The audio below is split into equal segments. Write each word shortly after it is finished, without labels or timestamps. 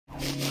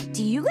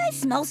Do you guys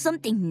smell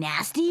something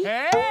nasty?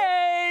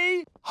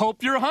 Hey!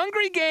 Hope you're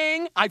hungry,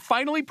 gang. I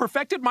finally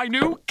perfected my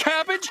new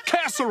cabbage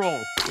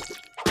casserole.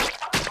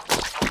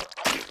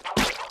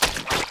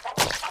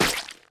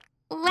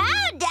 Wow,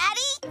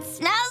 Daddy!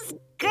 Smells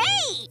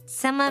great!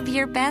 Some of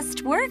your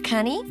best work,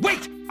 honey.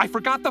 Wait! I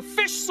forgot the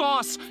fish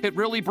sauce. It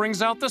really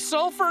brings out the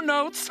sulfur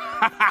notes.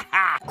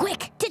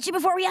 Quick, ditch it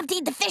before we have to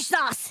eat the fish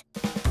sauce.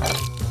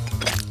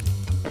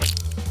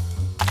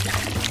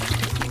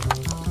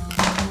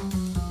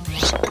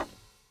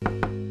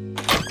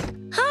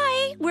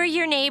 Hi, we're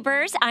your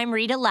neighbors. I'm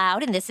Rita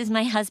Loud, and this is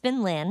my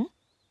husband, Lynn.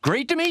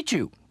 Great to meet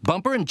you,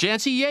 Bumper and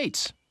Jancy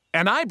Yates.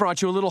 And I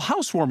brought you a little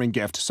housewarming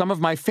gift, some of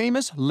my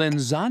famous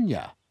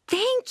Lynn-sagna.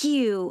 Thank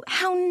you.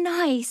 How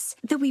nice.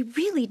 Though we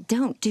really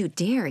don't do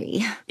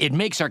dairy. It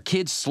makes our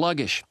kids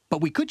sluggish, but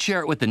we could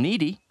share it with the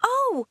needy.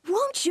 Oh,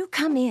 won't you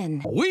come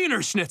in?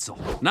 Wiener Schnitzel.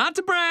 Not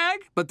to brag,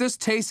 but this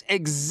tastes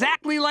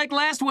exactly like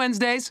last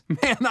Wednesday's.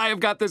 Man, I have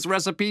got this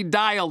recipe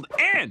dialed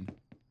in.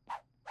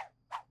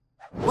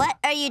 What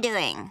are you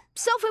doing?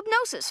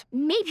 Self-hypnosis.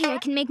 Maybe I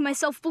can make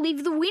myself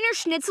believe the Wiener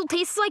Schnitzel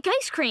tastes like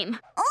ice cream.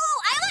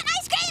 Oh, I want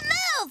ice cream!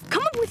 Move!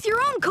 Come up with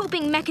your own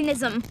coping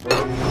mechanism.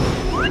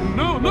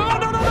 No!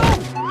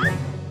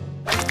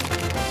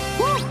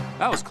 Woo!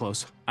 That was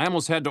close. I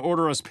almost had to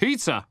order us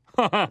pizza.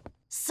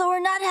 So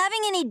we're not having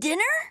any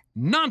dinner?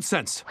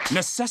 Nonsense!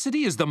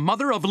 Necessity is the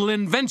mother of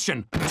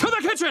l'invention. To the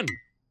kitchen!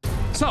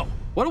 So,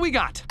 what do we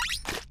got?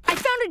 I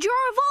found a jar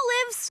of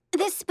olives.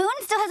 This spoon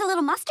still has a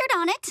little mustard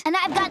on it. And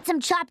I've got some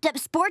chopped up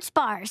sports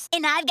bars.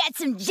 And I've got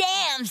some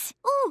jams.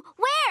 Ooh,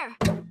 where?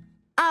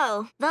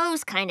 Oh,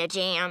 those kind of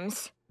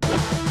jams.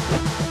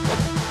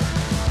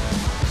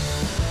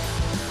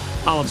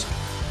 Olives,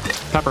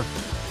 pepper,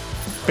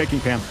 baking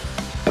pan,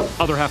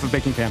 other half of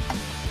baking pan,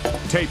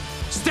 tape,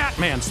 stat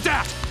man,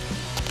 stat!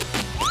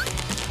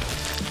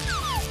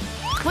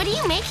 What are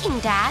you making,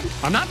 Dad?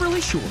 I'm not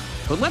really sure,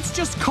 but let's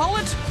just call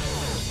it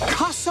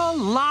Casa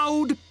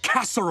Loud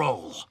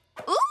Casserole.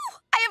 Ooh,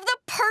 I have the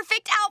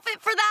perfect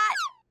outfit for that.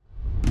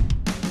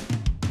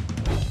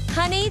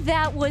 Honey,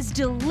 that was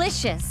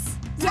delicious.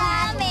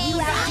 Yummy!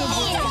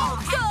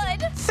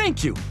 Good.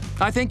 Thank you.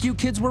 I think you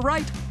kids were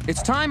right.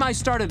 It's time I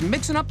started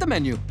mixing up the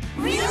menu.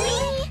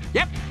 Really?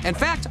 Yep. In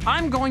fact,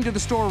 I'm going to the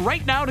store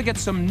right now to get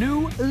some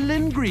new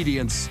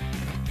ingredients.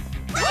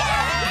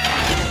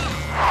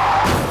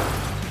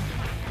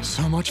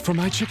 So much for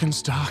my chicken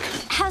stock.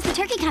 How's the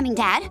turkey coming,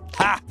 Dad?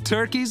 Ha!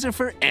 Turkeys are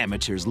for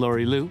amateurs,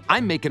 Lori Lou.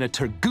 I'm making a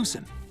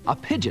turgoosin, a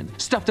pigeon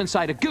stuffed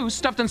inside a goose,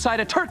 stuffed inside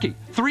a turkey.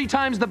 3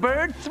 times the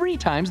bird, 3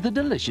 times the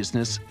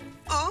deliciousness.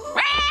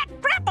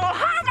 Triple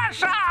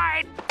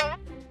homicide!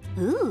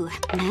 Ooh,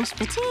 mashed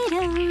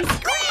potatoes.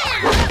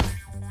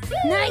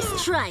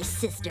 Nice try,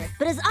 sister.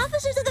 But as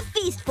officers of the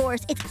Feast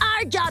Force, it's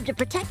our job to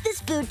protect this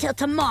food till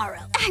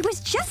tomorrow. We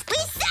said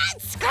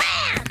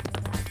scram!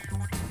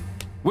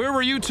 Where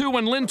were you two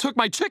when Lynn took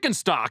my chicken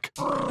stock?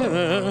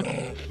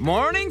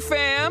 Morning,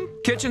 fam.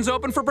 Kitchen's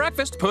open for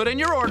breakfast. Put in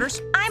your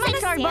orders. I'm on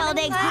a boiled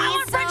eggs,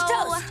 please. French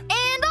toast.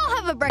 And I'll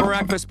have a breakfast.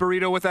 Breakfast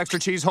burrito with extra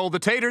cheese, hold the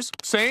taters.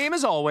 Same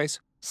as always.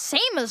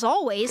 Same as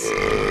always.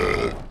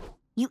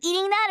 You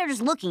eating that or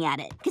just looking at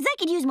it? Because I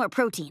could use more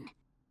protein.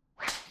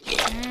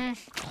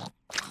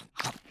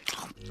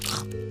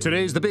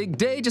 Today's the big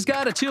day, just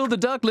gotta chill the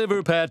duck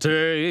liver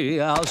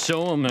pate. I'll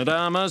show 'em that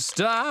I'm a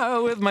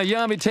star with my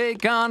yummy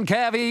take on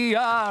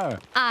caviar.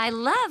 I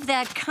love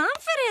that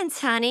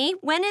confidence, honey.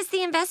 When is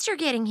the investor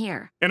getting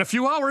here? In a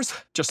few hours.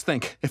 Just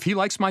think, if he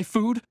likes my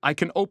food, I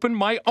can open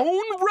my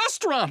own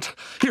restaurant.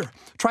 Here,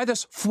 try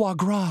this foie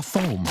gras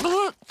foam.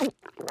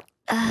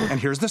 And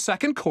here's the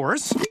second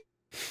course.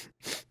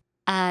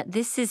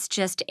 This is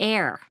just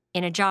air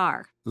in a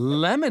jar.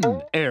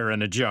 Lemon air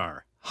in a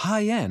jar.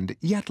 High-end,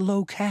 yet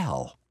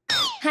low-cal.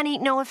 Honey,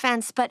 no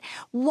offense, but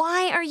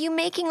why are you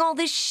making all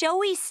this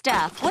showy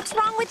stuff? What's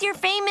wrong with your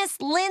famous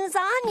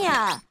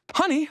Lynn-sagna?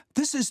 Honey,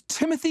 this is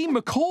Timothy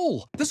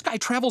McCole. This guy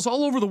travels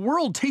all over the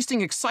world tasting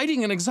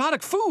exciting and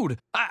exotic food.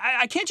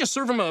 I can't just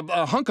serve him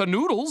a hunk of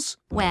noodles.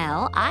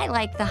 Well, I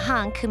like the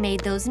hunk who made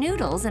those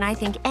noodles, and I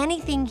think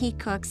anything he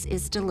cooks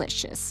is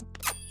delicious.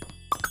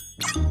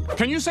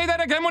 Can you say that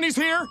again when he's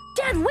here?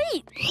 Dad,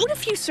 wait! What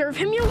if you serve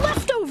him your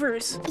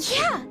leftovers?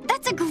 Yeah,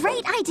 that's a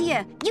great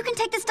idea. You can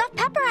take the stuffed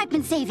pepper I've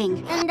been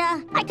saving. And,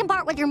 I can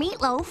part with your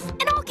meatloaf.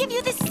 And I'll give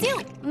you the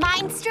soup.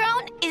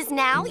 Minestrone is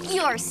now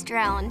your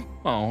strone.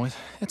 Oh,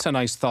 it's a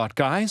nice thought,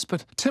 guys,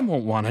 but Tim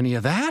won't want any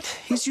of that.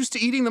 He's used to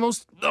eating the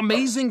most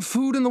amazing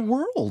food in the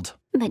world.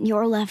 But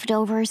your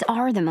leftovers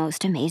are the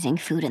most amazing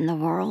food in the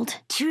world.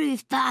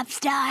 Truth, pop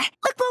star.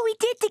 Look what we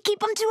did to keep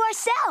them to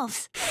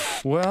ourselves.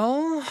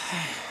 Well,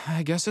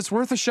 I guess it's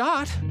worth a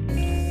shot.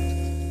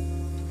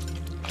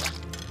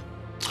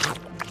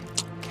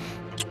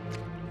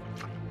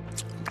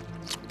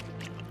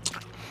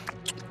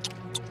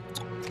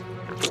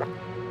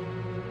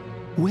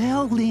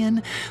 Well,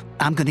 Lynn,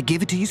 I'm gonna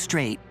give it to you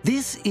straight.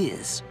 This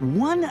is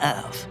one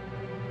of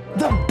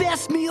the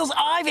best meals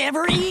I've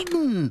ever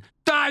eaten.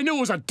 I knew it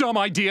was a dumb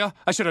idea.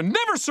 I should have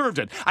never served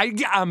it.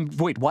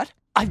 Wait, what?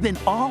 I've been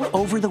all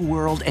over the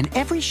world, and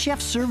every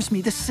chef serves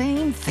me the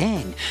same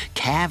thing.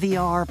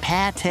 Caviar,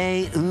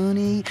 pate,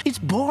 uni. It's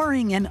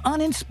boring and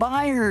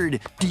uninspired.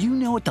 Do you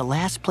know at the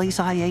last place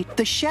I ate,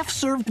 the chef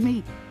served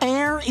me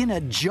air in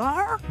a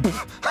jar?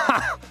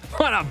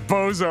 What a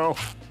bozo.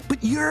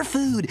 But your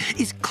food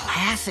is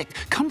classic,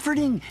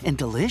 comforting, and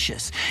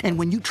delicious. And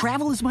when you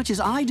travel as much as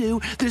I do,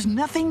 there's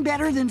nothing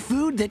better than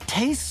food that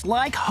tastes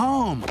like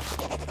home.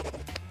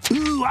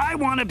 Ooh, I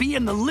want to be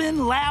in the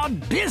Lynn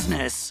Loud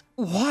business.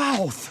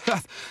 Wow.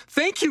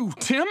 Thank you,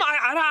 Tim.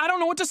 I don't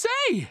know what to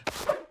say.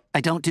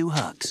 I don't do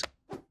hugs.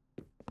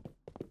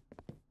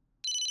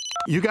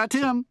 You got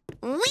Tim.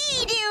 We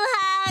do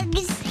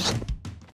hugs.